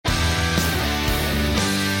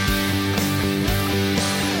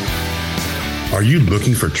Are you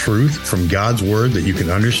looking for truth from God's Word that you can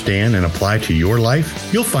understand and apply to your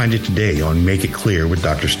life? You'll find it today on Make It Clear with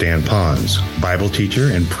Dr. Stan Ponz, Bible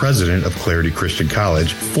teacher and president of Clarity Christian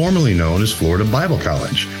College, formerly known as Florida Bible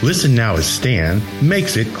College. Listen now as Stan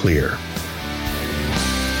makes it clear.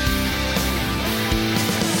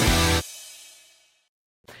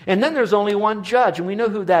 And then there's only one judge, and we know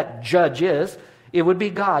who that judge is. It would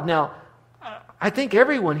be God. Now, I think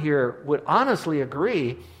everyone here would honestly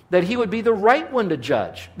agree that he would be the right one to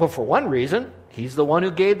judge. Well, for one reason, he's the one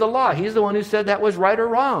who gave the law. He's the one who said that was right or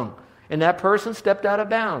wrong, and that person stepped out of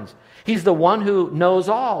bounds. He's the one who knows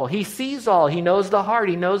all. He sees all. He knows the heart.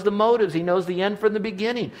 He knows the motives. He knows the end from the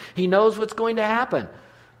beginning. He knows what's going to happen.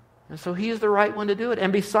 And so he is the right one to do it.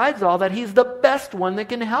 And besides all that, he's the best one that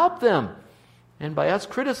can help them. And by us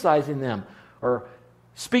criticizing them or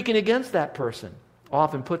speaking against that person,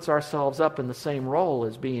 often puts ourselves up in the same role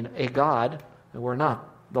as being a God, and we're not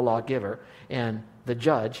the lawgiver, and the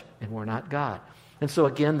judge, and we're not God. And so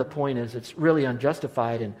again, the point is it's really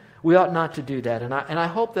unjustified, and we ought not to do that. And I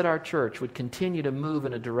hope that our church would continue to move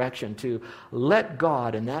in a direction to let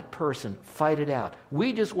God and that person fight it out.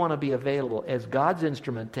 We just want to be available as God's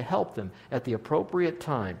instrument to help them at the appropriate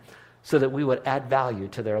time so that we would add value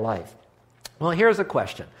to their life. Well, here's a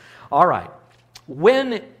question. All right,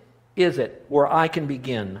 when is it where I can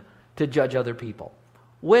begin to judge other people?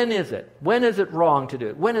 When is it? When is it wrong to do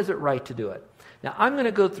it? When is it right to do it? Now, I'm going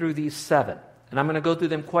to go through these 7, and I'm going to go through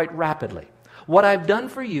them quite rapidly. What I've done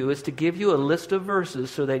for you is to give you a list of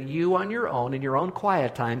verses so that you on your own, in your own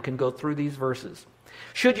quiet time, can go through these verses.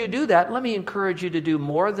 Should you do that, let me encourage you to do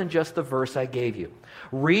more than just the verse I gave you.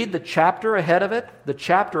 Read the chapter ahead of it, the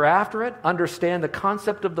chapter after it, understand the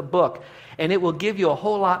concept of the book, and it will give you a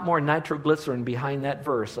whole lot more nitroglycerin behind that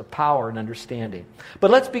verse of power and understanding.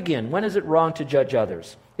 But let's begin. When is it wrong to judge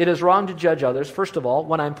others? It is wrong to judge others, first of all,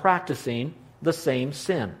 when I'm practicing the same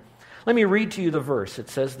sin. Let me read to you the verse. It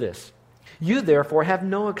says this: "You therefore have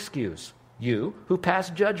no excuse, you who pass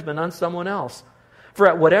judgment on someone else. For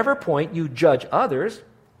at whatever point you judge others,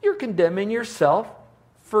 you're condemning yourself,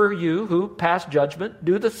 for you who pass judgment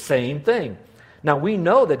do the same thing. Now we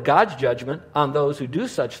know that God's judgment on those who do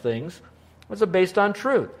such things was based on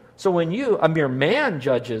truth. So when you, a mere man,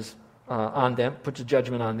 judges on them, puts a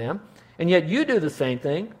judgment on them, and yet you do the same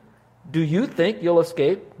thing, do you think you'll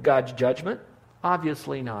escape God's judgment?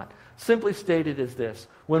 Obviously not." Simply stated is this: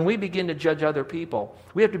 when we begin to judge other people,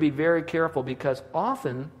 we have to be very careful, because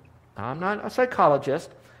often, I'm not a psychologist,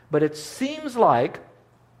 but it seems like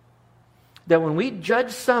that when we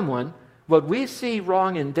judge someone, what we see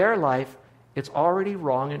wrong in their life, it's already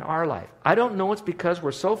wrong in our life. I don't know it's because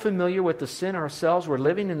we're so familiar with the sin ourselves, we're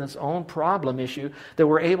living in this own problem issue, that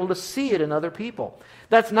we're able to see it in other people.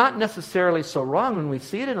 That's not necessarily so wrong when we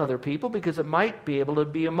see it in other people, because it might be able to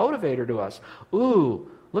be a motivator to us. Ooh,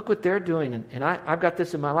 look what they're doing, and I've got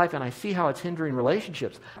this in my life, and I see how it's hindering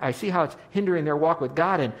relationships. I see how it's hindering their walk with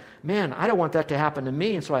God, and man, I don't want that to happen to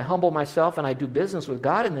me, and so I humble myself and I do business with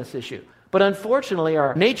God in this issue. But unfortunately,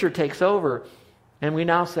 our nature takes over, and we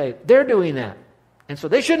now say, they're doing that, and so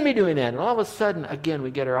they shouldn't be doing that. And all of a sudden, again,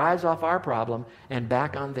 we get our eyes off our problem and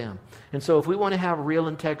back on them. And so if we want to have real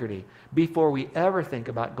integrity, before we ever think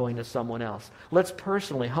about going to someone else, let's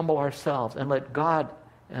personally humble ourselves and let God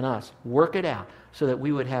and us work it out so that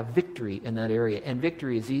we would have victory in that area. And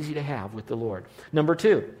victory is easy to have with the Lord. Number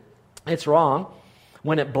 2, it's wrong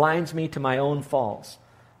when it blinds me to my own faults.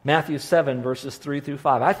 Matthew 7, verses 3 through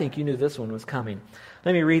 5. I think you knew this one was coming.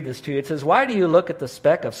 Let me read this to you. It says, "Why do you look at the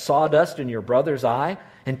speck of sawdust in your brother's eye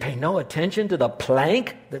and pay no attention to the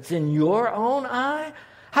plank that's in your own eye?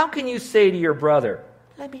 How can you say to your brother,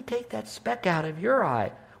 'Let me take that speck out of your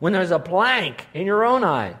eye,' when there's a plank in your own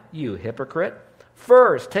eye? You hypocrite.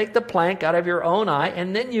 First, take the plank out of your own eye,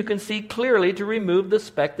 and then you can see clearly to remove the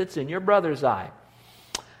speck that's in your brother's eye."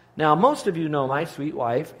 Now, most of you know my sweet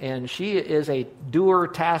wife, and she is a doer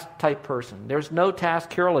task type person. There's no task.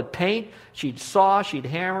 Carol would paint, she'd saw, she'd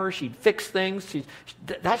hammer, she'd fix things.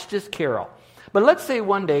 That's just Carol. But let's say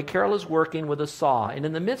one day Carol is working with a saw, and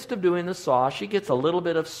in the midst of doing the saw, she gets a little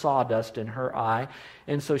bit of sawdust in her eye,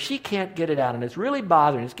 and so she can't get it out, and it's really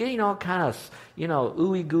bothering. It's getting all kind of,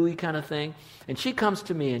 ooey gooey kind of thing. And she comes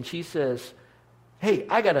to me and she says, "Hey,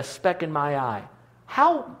 I got a speck in my eye.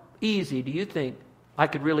 How easy do you think I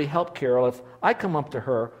could really help Carol if I come up to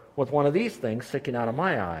her with one of these things sticking out of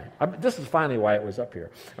my eye?" This is finally why it was up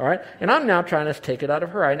here. All right? And I'm now trying to take it out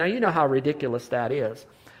of her eye. Now, you know how ridiculous that is.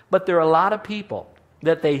 But there are a lot of people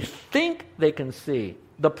that they think they can see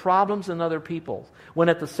the problems in other people, when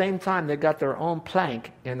at the same time they've got their own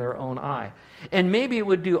plank in their own eye. And maybe it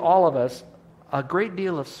would do all of us a great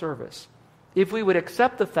deal of service if we would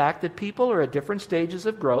accept the fact that people are at different stages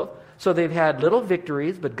of growth, so they've had little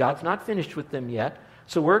victories, but God's not finished with them yet.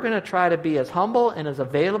 So we're going to try to be as humble and as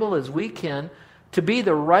available as we can to be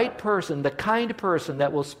the right person, the kind person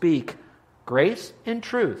that will speak grace and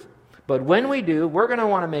truth. But when we do, we're going to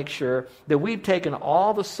want to make sure that we've taken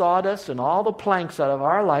all the sawdust and all the planks out of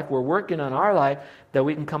our life, we're working on our life, that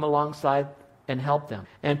we can come alongside and help them.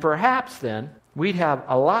 And perhaps then, we'd have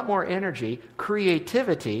a lot more energy,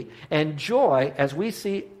 creativity, and joy as we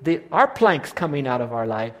see our planks coming out of our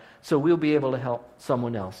life, so we'll be able to help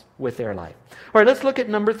someone else with their life. All right, let's look at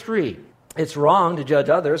number 3. It's wrong to judge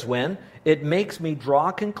others when it makes me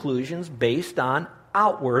draw conclusions based on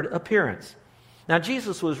outward appearance. Now,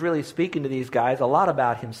 Jesus was really speaking to these guys a lot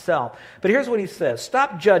about himself, but here's what he says: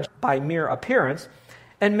 stop judging by mere appearance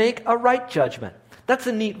and make a right judgment. That's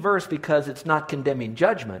a neat verse because it's not condemning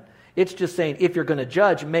judgment. It's just saying if you're going to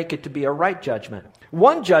judge, make it to be a right judgment.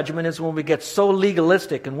 One judgment is when we get so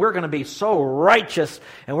legalistic and we're going to be so righteous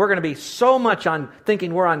and we're going to be so much on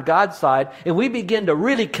thinking we're on God's side, and we begin to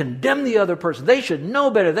really condemn the other person. They should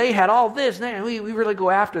know better. They had all this. And we really go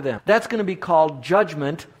after them. That's going to be called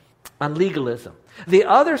judgment on legalism. The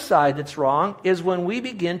other side that's wrong is when we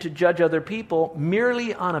begin to judge other people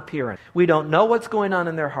merely on appearance. We don't know what's going on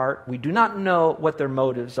in their heart. We do not know what their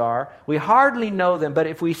motives are. We hardly know them, but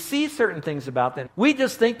if we see certain things about them, we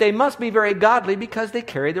just think they must be very godly because they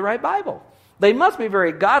carry the right Bible. They must be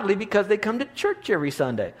very godly because they come to church every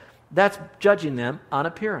Sunday. That's judging them on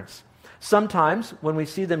appearance. Sometimes when we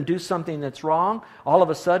see them do something that's wrong, all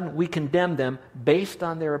of a sudden we condemn them based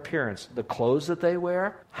on their appearance, the clothes that they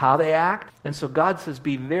wear, how they act. And so God says,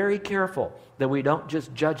 be very careful that we don't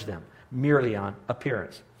just judge them merely on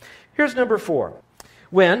appearance. Here's number 4.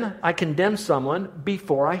 When I condemn someone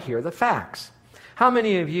before I hear the facts. How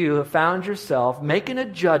many of you have found yourself making a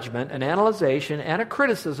judgment, an analyzation, and a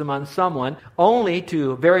criticism on someone only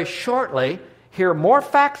to very shortly hear more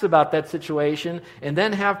facts about that situation, and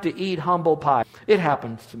then have to eat humble pie? It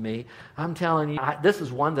happens to me. I'm telling you, this is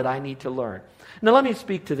one that I need to learn. Now let me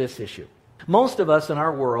speak to this issue. Most of us in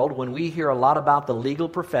our world, when we hear a lot about the legal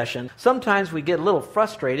profession, sometimes we get a little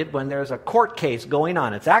frustrated when there's a court case going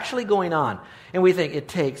on. It's actually going on. And we think, it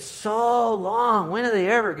takes so long. When are they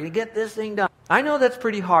ever going to get this thing done? I know that's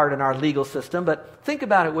pretty hard in our legal system, but think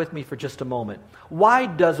about it with me for just a moment. Why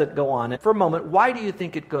does it go on? And for a moment, why do you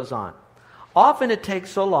think it goes on? Often it takes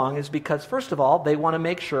so long is because, first of all, they want to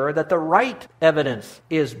make sure that the right evidence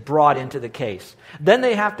is brought into the case. Then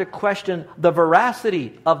they have to question the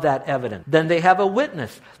veracity of that evidence. Then they have a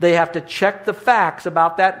witness. They have to check the facts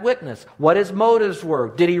about that witness. What his motives were.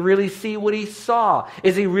 Did he really see what he saw?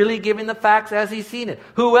 Is he really giving the facts as he's seen it?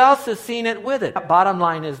 Who else has seen it with it? Bottom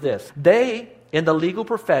line is this. They, in the legal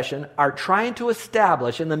profession, are trying to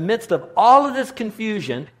establish, in the midst of all of this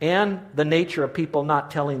confusion and the nature of people not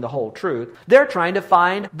telling the whole truth, they're trying to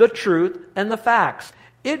find the truth and the facts.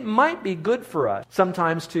 It might be good for us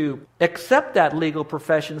sometimes to accept that legal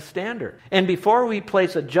profession standard. And before we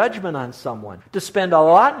place a judgment on someone, to spend a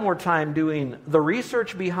lot more time doing the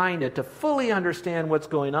research behind it to fully understand what's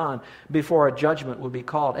going on before a judgment would be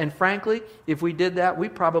called. And frankly, if we did that, we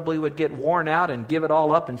probably would get worn out and give it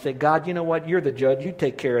all up and say, God, you know what? You're the judge. You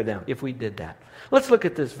take care of them, if we did that. Let's look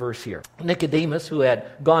at this verse here. Nicodemus, who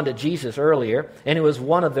had gone to Jesus earlier, and who was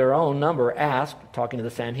one of their own number, asked, talking to the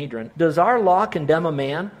Sanhedrin, does our law condemn a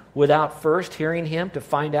man without first hearing him to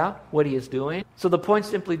find out what he is doing? So the point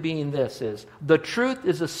simply being this is, the truth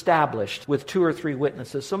is established with 2 or 3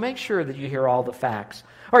 witnesses, so make sure that you hear all the facts.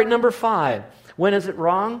 All right, number 5, when is it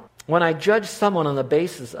wrong? When I judge someone on the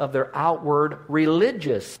basis of their outward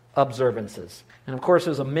religious observances. And of course,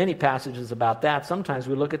 there's many passages about that. Sometimes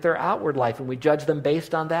we look at their outward life and we judge them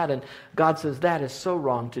based on that. And God says that is so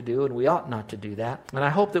wrong to do, and we ought not to do that. And I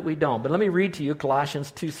hope that we don't. But let me read to you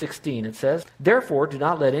Colossians 2:16. It says, therefore, do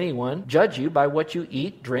not let anyone judge you by what you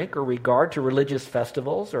eat, drink, or regard to religious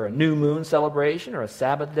festivals, or a new moon celebration, or a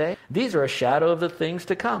Sabbath day. These are a shadow of the things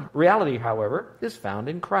to come. Reality, however, is found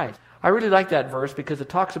in Christ. I really like that verse because it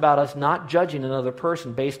talks about us not judging another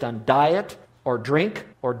person based on diet or drink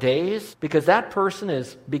or days, because that person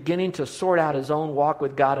is beginning to sort out his own walk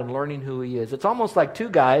with God and learning who he is. It's almost like 2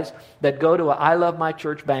 guys that go to a I Love My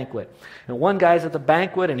Church banquet. And one guy's at the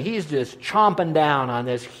banquet and he's just chomping down on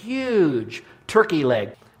this huge turkey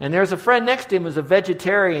leg. And there's a friend next to him who's a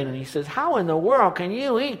vegetarian, and he says, how in the world can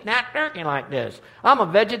you eat that turkey like this? I'm a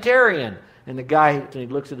vegetarian. And the guy, he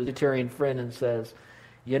looks at the vegetarian friend and says,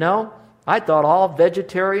 you know, I thought all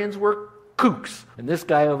vegetarians were kooks. And this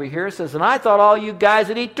guy over here says, and I thought all you guys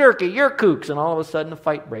that eat turkey, you're kooks. And all of a sudden a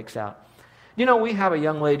fight breaks out. You know, we have a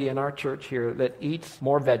young lady in our church here that eats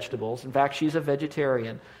more vegetables. In fact, she's a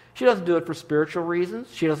vegetarian. She doesn't do it for spiritual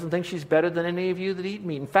reasons. She doesn't think she's better than any of you that eat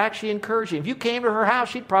meat. In fact, she encourages you. If you came to her house,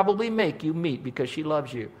 she'd probably make you meat because she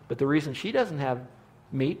loves you. But the reason she doesn't have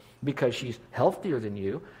meat, because she's healthier than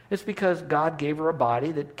you, is because God gave her a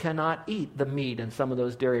body that cannot eat the meat and some of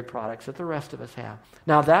those dairy products that the rest of us have.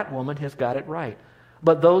 Now, that woman has got it right.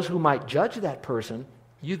 But those who might judge that person,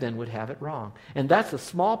 you then would have it wrong. And that's a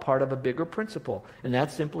small part of a bigger principle. And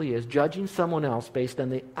that simply is judging someone else based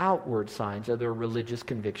on the outward signs of their religious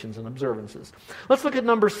convictions and observances. Let's look at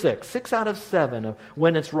number 6. 6 out of 7 of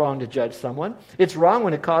when it's wrong to judge someone. It's wrong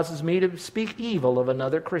when it causes me to speak evil of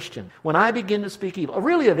another Christian. When I begin to speak evil,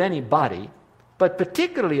 really of anybody, but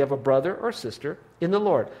particularly of a brother or sister in the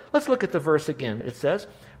Lord. Let's look at the verse again. It says,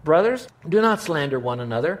 "Brothers, do not slander one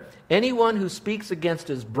another. Anyone who speaks against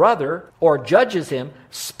his brother or judges him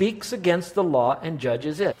speaks against the law and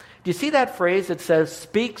judges it." Do you see that phrase that says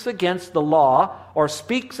speaks against the law or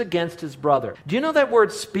speaks against his brother? Do you know that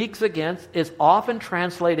word speaks against is often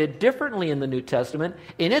translated differently in the New Testament?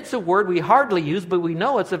 And it's a word we hardly use, but we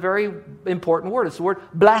know it's a very important word. It's the word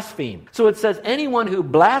blaspheme. So it says anyone who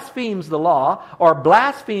blasphemes the law or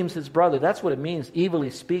blasphemes his brother, that's what it means,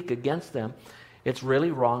 evilly speak against them. It's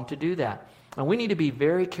really wrong to do that. And we need to be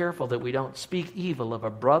very careful that we don't speak evil of a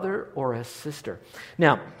brother or a sister.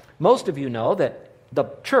 Now, most of you know that the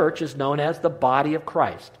church is known as the body of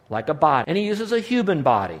Christ, like a body. And he uses a human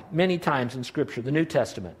body many times in Scripture, the New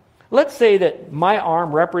Testament. Let's say that my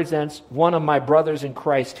arm represents one of my brothers in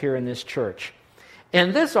Christ here in this church.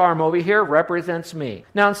 And this arm over here represents me.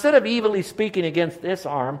 Now, instead of evilly speaking against this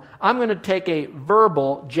arm, I'm going to take a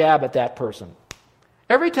verbal jab at that person.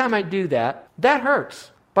 Every time I do that, that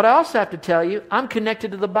hurts. But I also have to tell you, I'm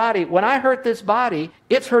connected to the body. When I hurt this body,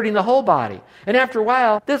 it's hurting the whole body. And after a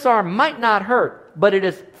while, this arm might not hurt, but it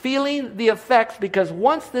is feeling the effects, because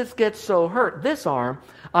once this gets so hurt, this arm,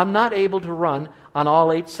 I'm not able to run on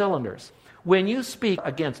all 8 cylinders. When you speak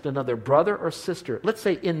against another brother or sister, let's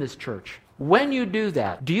say in this church, when you do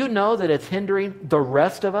that, do you know that it's hindering the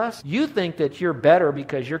rest of us? You think that you're better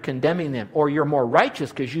because you're condemning them, or you're more righteous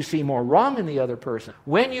because you see more wrong in the other person.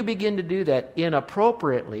 When you begin to do that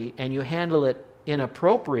inappropriately and you handle it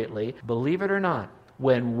inappropriately, believe it or not,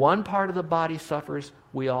 when one part of the body suffers,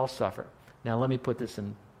 we all suffer. Now let me put this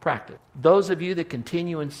in practice. Those of you that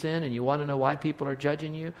continue in sin and you want to know why people are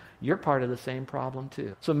judging you, you're part of the same problem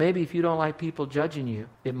too. So maybe if you don't like people judging you,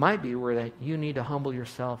 it might be where that you need to humble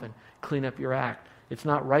yourself and clean up your act. It's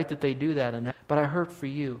not right that they do that, but I hurt for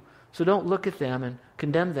you. So don't look at them and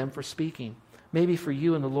condemn them for speaking. Maybe for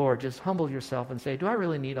you and the Lord, just humble yourself and say, do I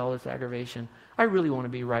really need all this aggravation? I really want to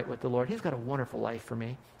be right with the Lord. He's got a wonderful life for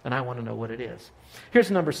me, and I want to know what it is. Here's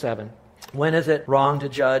number 7. When is it wrong to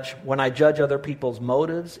judge? When I judge other people's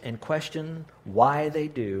motives and question why they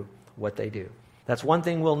do what they do. That's one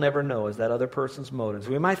thing we'll never know, is that other person's motives.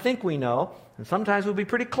 We might think we know, and sometimes we'll be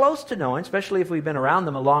pretty close to knowing, especially if we've been around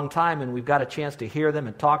them a long time and we've got a chance to hear them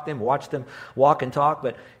and talk to them, watch them walk and talk.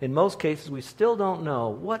 But in most cases, we still don't know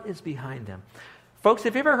what is behind them. Folks,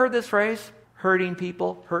 have you ever heard this phrase? Hurting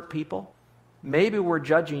people, hurt people? Maybe we're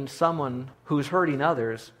judging someone who's hurting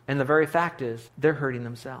others, and the very fact is they're hurting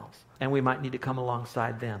themselves. And we might need to come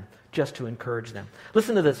alongside them just to encourage them.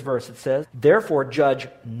 Listen to this verse. It says, "Therefore judge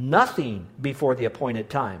nothing before the appointed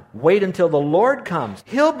time. Wait until the Lord comes.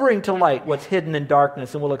 He'll bring to light what's hidden in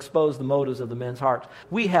darkness and will expose the motives of the men's hearts."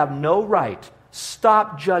 We have no right.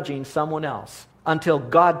 Stop judging someone else until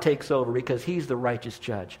God takes over, because He's the righteous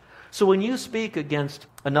judge. So when you speak against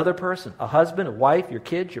another person, a husband, a wife, your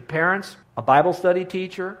kids, your parents, a Bible study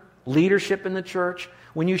teacher, leadership in the church,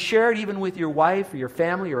 when you share it even with your wife or your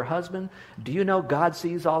family or husband, do you know God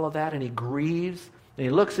sees all of that and He grieves and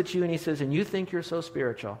He looks at you and He says, and you think you're so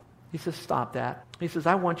spiritual. He says, stop that. He says,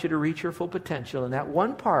 I want you to reach your full potential. And that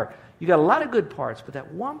one part, you got a lot of good parts, but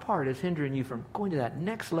that one part is hindering you from going to that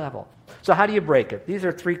next level. So how do you break it? These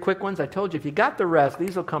are 3 quick ones. I told you, if you got the rest,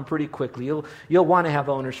 these will come pretty quickly. You'll want to have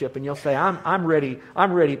ownership, and you'll say, I'm ready,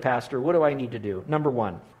 Pastor. What do I need to do? Number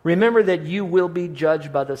 1, remember that you will be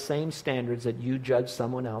judged by the same standards that you judge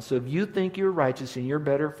someone else. So if you think you're righteous and you're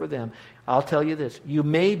better for them, I'll tell you this, you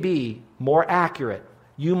may be more accurate.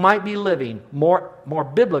 You might be living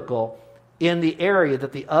more biblical in the area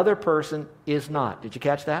that the other person is not. Did you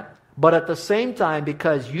catch that? But at the same time,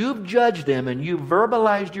 because you've judged them and you've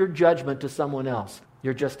verbalized your judgment to someone else,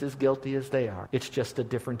 you're just as guilty as they are. It's just a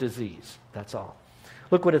different disease. That's all.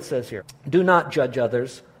 Look what it says here. Do not judge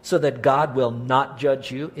others so that God will not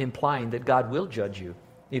judge you, implying that God will judge you.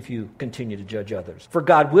 if you continue to judge others. For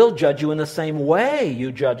God will judge you in the same way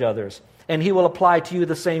you judge others, and He will apply to you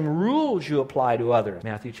the same rules you apply to others.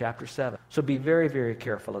 Matthew chapter 7. So be very, very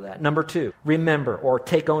careful of that. Number 2, remember or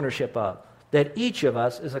take ownership of that each of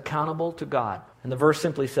us is accountable to God. And the verse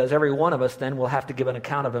simply says every one of us then will have to give an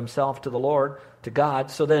account of himself to the Lord, to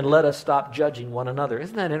God. So then let us stop judging one another.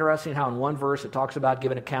 Isn't that interesting how in one verse it talks about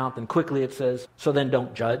giving account, and quickly it says, so then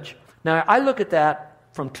don't judge? Now I look at that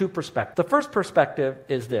from 2 perspectives. The first perspective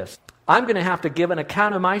is this. I'm going to have to give an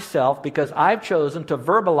account of myself because I've chosen to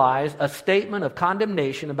verbalize a statement of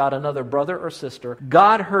condemnation about another brother or sister.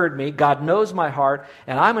 God heard me. God knows my heart.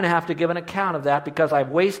 And I'm going to have to give an account of that because I've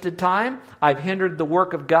wasted time. I've hindered the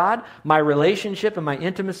work of God. My relationship and my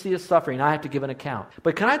intimacy is suffering. I have to give an account.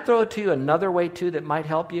 But can I throw it to you another way too that might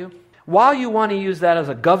help you? While you want to use that as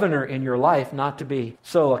a governor in your life, not to be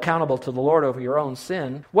so accountable to the Lord over your own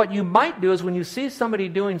sin, what you might do is when you see somebody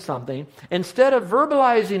doing something, instead of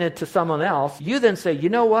verbalizing it to someone else, you then say, you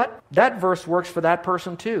know what? That verse works for that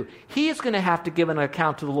person too. He's going to have to give an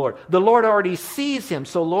account to the Lord. The Lord already sees him.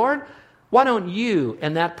 So Lord, why don't you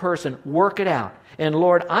and that person work it out? And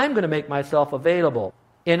Lord, I'm going to make myself available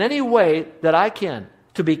in any way that I can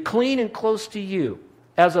to be clean and close to you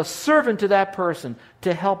as a servant to that person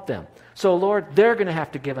to help them. So Lord, they're going to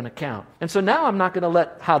have to give an account. And so now I'm not going to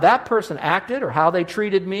let how that person acted or how they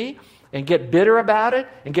treated me and get bitter about it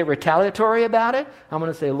and get retaliatory about it. I'm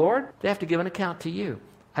going to say, Lord, they have to give an account to you.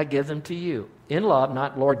 I give them to you. In love,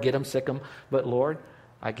 not Lord, get them, sick them, but Lord,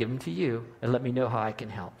 I give them to you and let me know how I can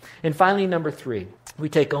help. And finally, number 3, we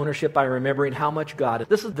take ownership by remembering how much God,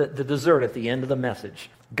 this is the dessert at the end of the message.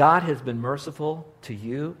 God has been merciful to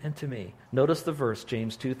you and to me. Notice the verse,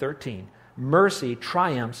 James 2:13. Mercy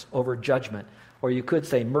triumphs over judgment. Or you could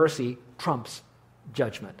say mercy trumps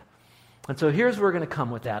judgment. And so here's where we're going to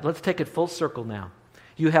come with that. Let's take it full circle now.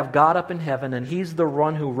 You have God up in heaven, and He's the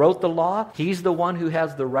one who wrote the law. He's the one who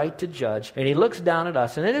has the right to judge. And He looks down at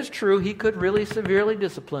us. And it is true, He could really severely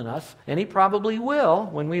discipline us. And He probably will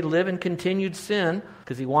when we live in continued sin,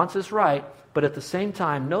 because He wants us right. But at the same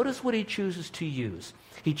time, notice what He chooses to use.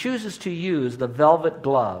 He chooses to use the velvet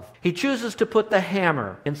glove. He chooses to put the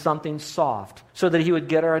hammer in something soft so that He would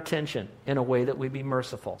get our attention in a way that we'd be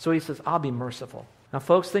merciful. So He says, I'll be merciful. Now,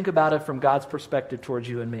 folks, think about it from God's perspective towards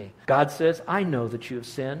you and me. God says, I know that you have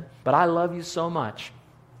sinned, but I love you so much,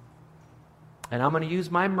 and I'm going to use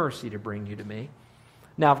my mercy to bring you to me.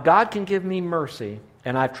 Now, if God can give me mercy,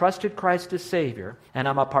 and I've trusted Christ as Savior, and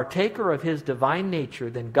I'm a partaker of His divine nature,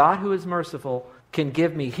 then God, who is merciful, can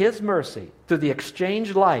give me His mercy through the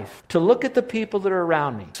exchange life to look at the people that are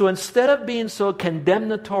around me. So instead of being so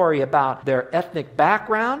condemnatory about their ethnic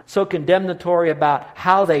background, so condemnatory about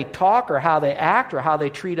how they talk or how they act or how they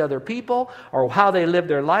treat other people or how they live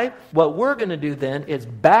their life, what we're going to do then is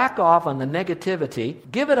back off on the negativity,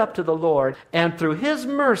 give it up to the Lord, and through His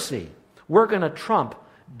mercy, we're going to trump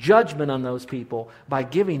judgment on those people by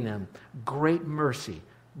giving them great mercy,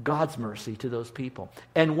 God's mercy to those people.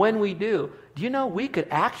 And when we do you know we could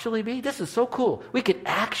actually be, this is so cool, we could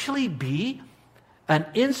actually be an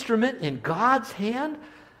instrument in God's hand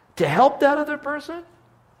to help that other person?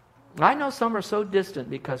 I know some are so distant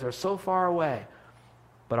because they're so far away,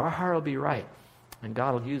 but our heart will be right, and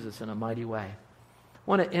God will use us in a mighty way. I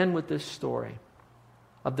want to end with this story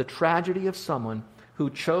of the tragedy of someone who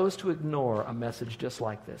chose to ignore a message just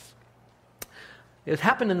like this. It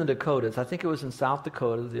happened in the Dakotas. I think it was in South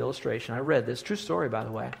Dakota, the illustration. I read this. True story, by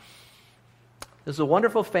the way. There's a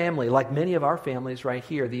wonderful family, like many of our families right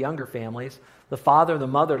here, the younger families. The father and the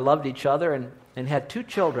mother loved each other and had 2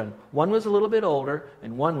 children. One was a little bit older,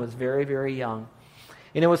 and one was very, very young.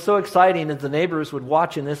 And it was so exciting as the neighbors would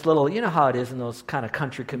watch in this little, you know how it is in those kind of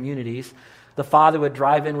country communities. The father would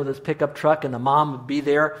drive in with his pickup truck, and the mom would be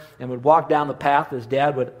there and would walk down the path. His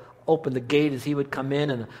dad would open the gate as he would come in,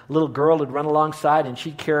 and a little girl would run alongside, and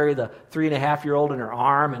she'd carry the 3.5-year-old in her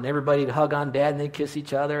arm, and everybody would hug on Dad, and they'd kiss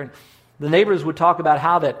each other. And the neighbors would talk about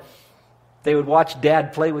how that they would watch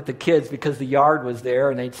Dad play with the kids because the yard was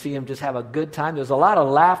there, and they'd see him just have a good time. There was a lot of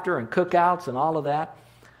laughter and cookouts and all of that.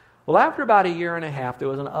 Well, after about 1.5 years, there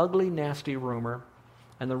was an ugly, nasty rumor,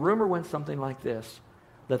 and the rumor went something like this,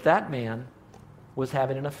 that man was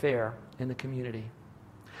having an affair in the community.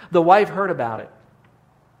 The wife heard about it.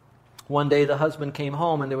 One day the husband came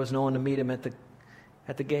home and there was no one to meet him at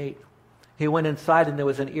the gate. He went inside and there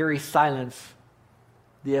was an eerie silence.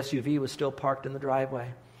 The SUV was still parked in the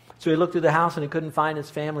driveway. So he looked through the house and he couldn't find his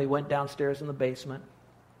family. He went downstairs in the basement.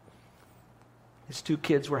 His 2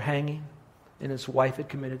 kids were hanging and his wife had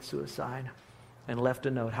committed suicide and left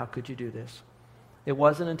a note. How could you do this? It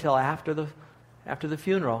wasn't until after the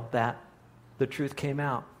funeral that the truth came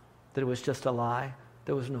out, that it was just a lie.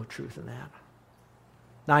 there was no truth in that.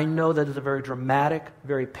 Now, I know that is a very dramatic,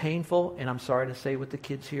 very painful, and I'm sorry to say with the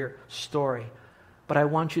kids here, story. But I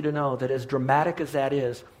want you to know that as dramatic as that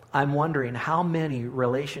is, I'm wondering how many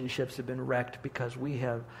relationships have been wrecked because we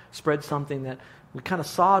have spread something that we kind of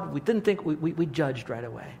saw, we didn't think, we judged right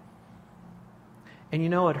away. And you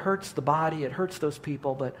know, it hurts the body, it hurts those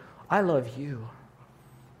people, but I love you.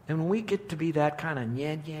 And when we get to be that kind of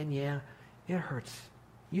it hurts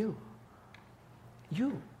you.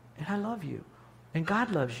 You. And I love you. And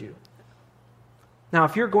God loves you. Now,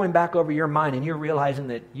 if you're going back over your mind and you're realizing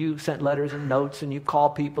that you sent letters and notes and you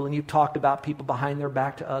called people and you talked about people behind their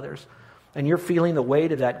back to others, and you're feeling the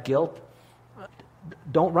weight of that guilt,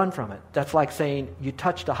 don't run from it. That's like saying you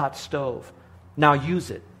touched a hot stove. Now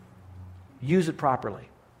use it. Use it properly.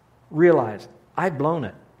 Realize, I've blown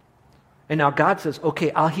it. And now God says,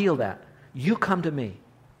 okay, I'll heal that. You come to me.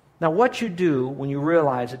 Now what you do when you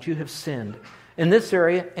realize that you have sinned in this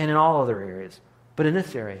area and in all other areas, but in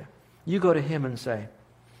this area, you go to Him and say,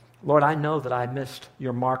 Lord, I know that I missed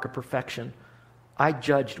your mark of perfection. I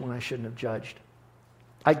judged when I shouldn't have judged.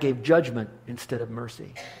 I gave judgment instead of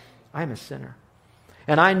mercy. I'm a sinner.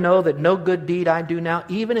 And I know that no good deed I do now,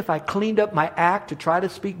 even if I cleaned up my act to try to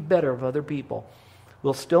speak better of other people,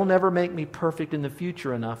 will still never make me perfect in the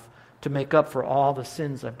future enough to make up for all the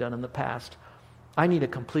sins I've done in the past. I need a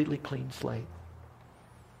completely clean slate.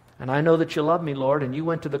 And I know that you love me, Lord, and you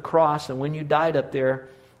went to the cross, and when you died up there,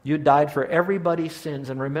 you died for everybody's sins.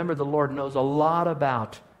 And remember, the Lord knows a lot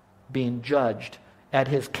about being judged at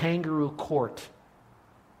His kangaroo court.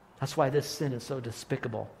 That's why this sin is so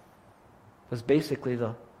despicable. It was basically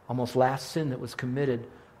the almost last sin that was committed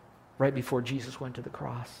right before Jesus went to the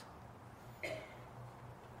cross.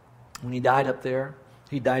 When He died up there,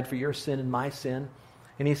 He died for your sin and my sin.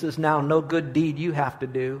 And He says, now no good deed you have to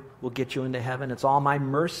do will get you into heaven. It's all my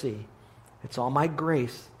mercy. It's all my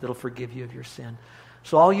grace that'll forgive you of your sin.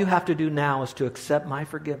 So all you have to do now is to accept my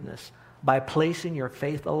forgiveness by placing your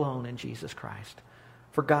faith alone in Jesus Christ.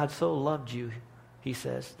 For God so loved you, He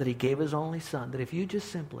says, that He gave His only Son, that if you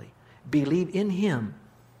just simply believe in Him,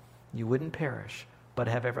 you wouldn't perish, but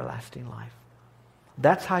have everlasting life.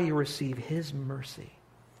 That's how you receive His mercy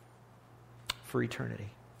for eternity.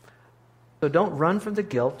 So don't run from the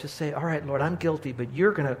guilt. Just say, all right, Lord, I'm guilty, but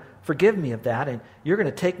you're going to forgive me of that, and you're going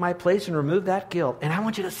to take my place and remove that guilt. And I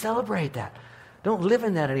want you to celebrate that. Don't live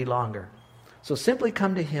in that any longer. So simply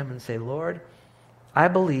come to Him and say, Lord, I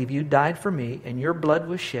believe you died for me, and your blood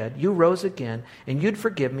was shed. You rose again, and you'd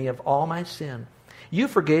forgive me of all my sin. You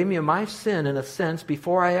forgave me of my sin, in a sense,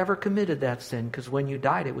 before I ever committed that sin, because when you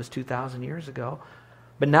died, it was 2,000 years ago.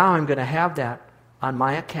 But now I'm going to have that on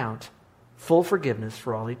my account, full forgiveness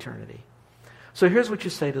for all eternity. So here's what you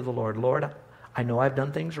say to the Lord. Lord, I know I've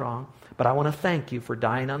done things wrong, but I want to thank you for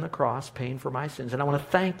dying on the cross, paying for my sins. And I want to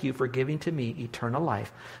thank you for giving to me eternal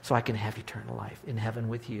life so I can have eternal life in heaven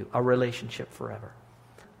with you, a relationship forever.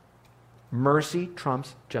 Mercy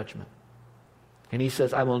trumps judgment. And He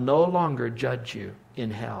says, I will no longer judge you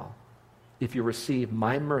in hell if you receive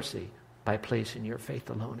my mercy by placing your faith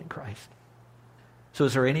alone in Christ. So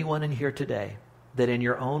is there anyone in here today that in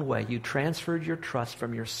your own way you transferred your trust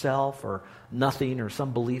from yourself or nothing or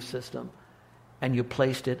some belief system and you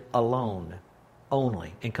placed it alone,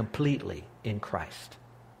 only, and completely in Christ?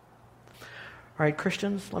 All right,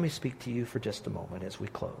 Christians, let me speak to you for just a moment as we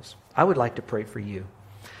close. I would like to pray for you.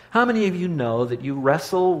 How many of you know that you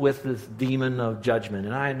wrestle with this demon of judgment?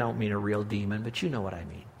 And I don't mean a real demon, but you know what I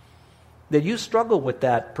mean. That you struggle with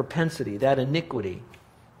that propensity, that iniquity,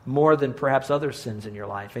 more than perhaps other sins in your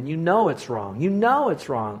life. And you know it's wrong. You know it's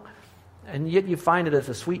wrong. And yet you find it as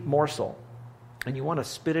a sweet morsel. And you want to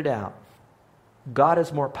spit it out. God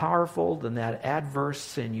is more powerful than that adverse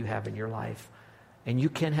sin you have in your life. And you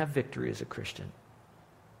can have victory as a Christian.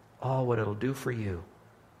 Oh, what it'll do for you.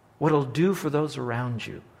 What it'll do for those around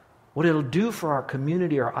you. What it'll do for our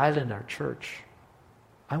community, our island, our church.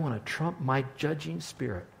 I want to trump my judging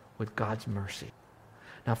spirit with God's mercy.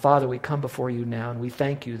 Now, Father, we come before you now, and we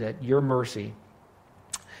thank you that your mercy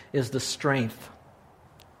is the strength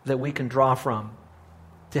that we can draw from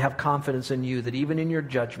to have confidence in you, that even in your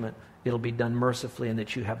judgment, it'll be done mercifully and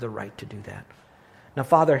that you have the right to do that. Now,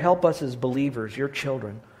 Father, help us as believers, your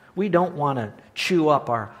children. We don't want to chew up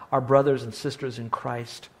our brothers and sisters in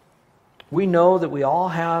Christ. We know that we all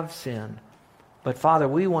have sinned, but Father,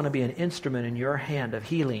 we want to be an instrument in your hand of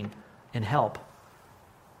healing and help,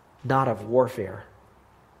 not of warfare.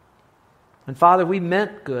 And Father, we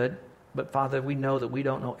meant good, but Father, we know that we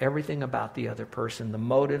don't know everything about the other person, the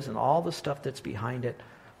motives and all the stuff that's behind it.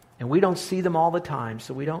 And we don't see them all the time,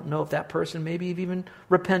 so we don't know if that person maybe even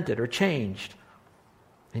repented or changed.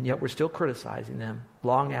 And yet we're still criticizing them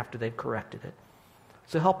long after they've corrected it.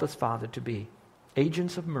 So help us, Father, to be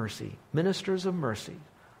agents of mercy, ministers of mercy,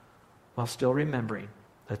 while still remembering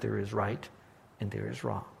that there is right and there is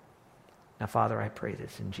wrong. Now, Father, I pray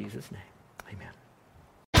this in Jesus' name. Amen.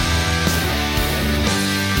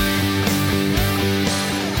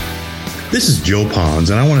 This is Joe Ponz,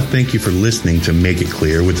 and I want to thank you for listening to Make It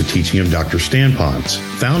Clear with the teaching of Dr. Stan Ponz,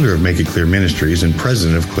 founder of Make It Clear Ministries and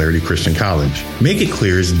president of Clarity Christian College. Make It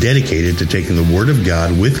Clear is dedicated to taking the Word of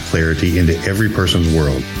God with clarity into every person's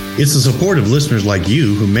world. It's the support of listeners like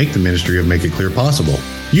you who make the ministry of Make It Clear possible.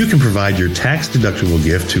 You can provide your tax-deductible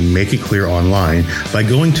gift to Make It Clear online by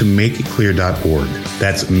going to makeitclear.org.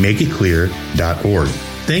 That's makeitclear.org.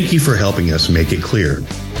 Thank you for helping us make it clear.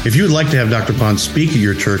 If you would like to have Dr. Ponz speak at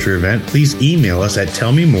your church or event, please email us at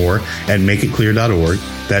tellmemore@makeitclear.org.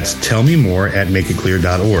 That's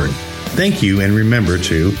tellmemore@makeitclear.org. Thank you, and remember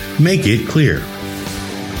to make it clear.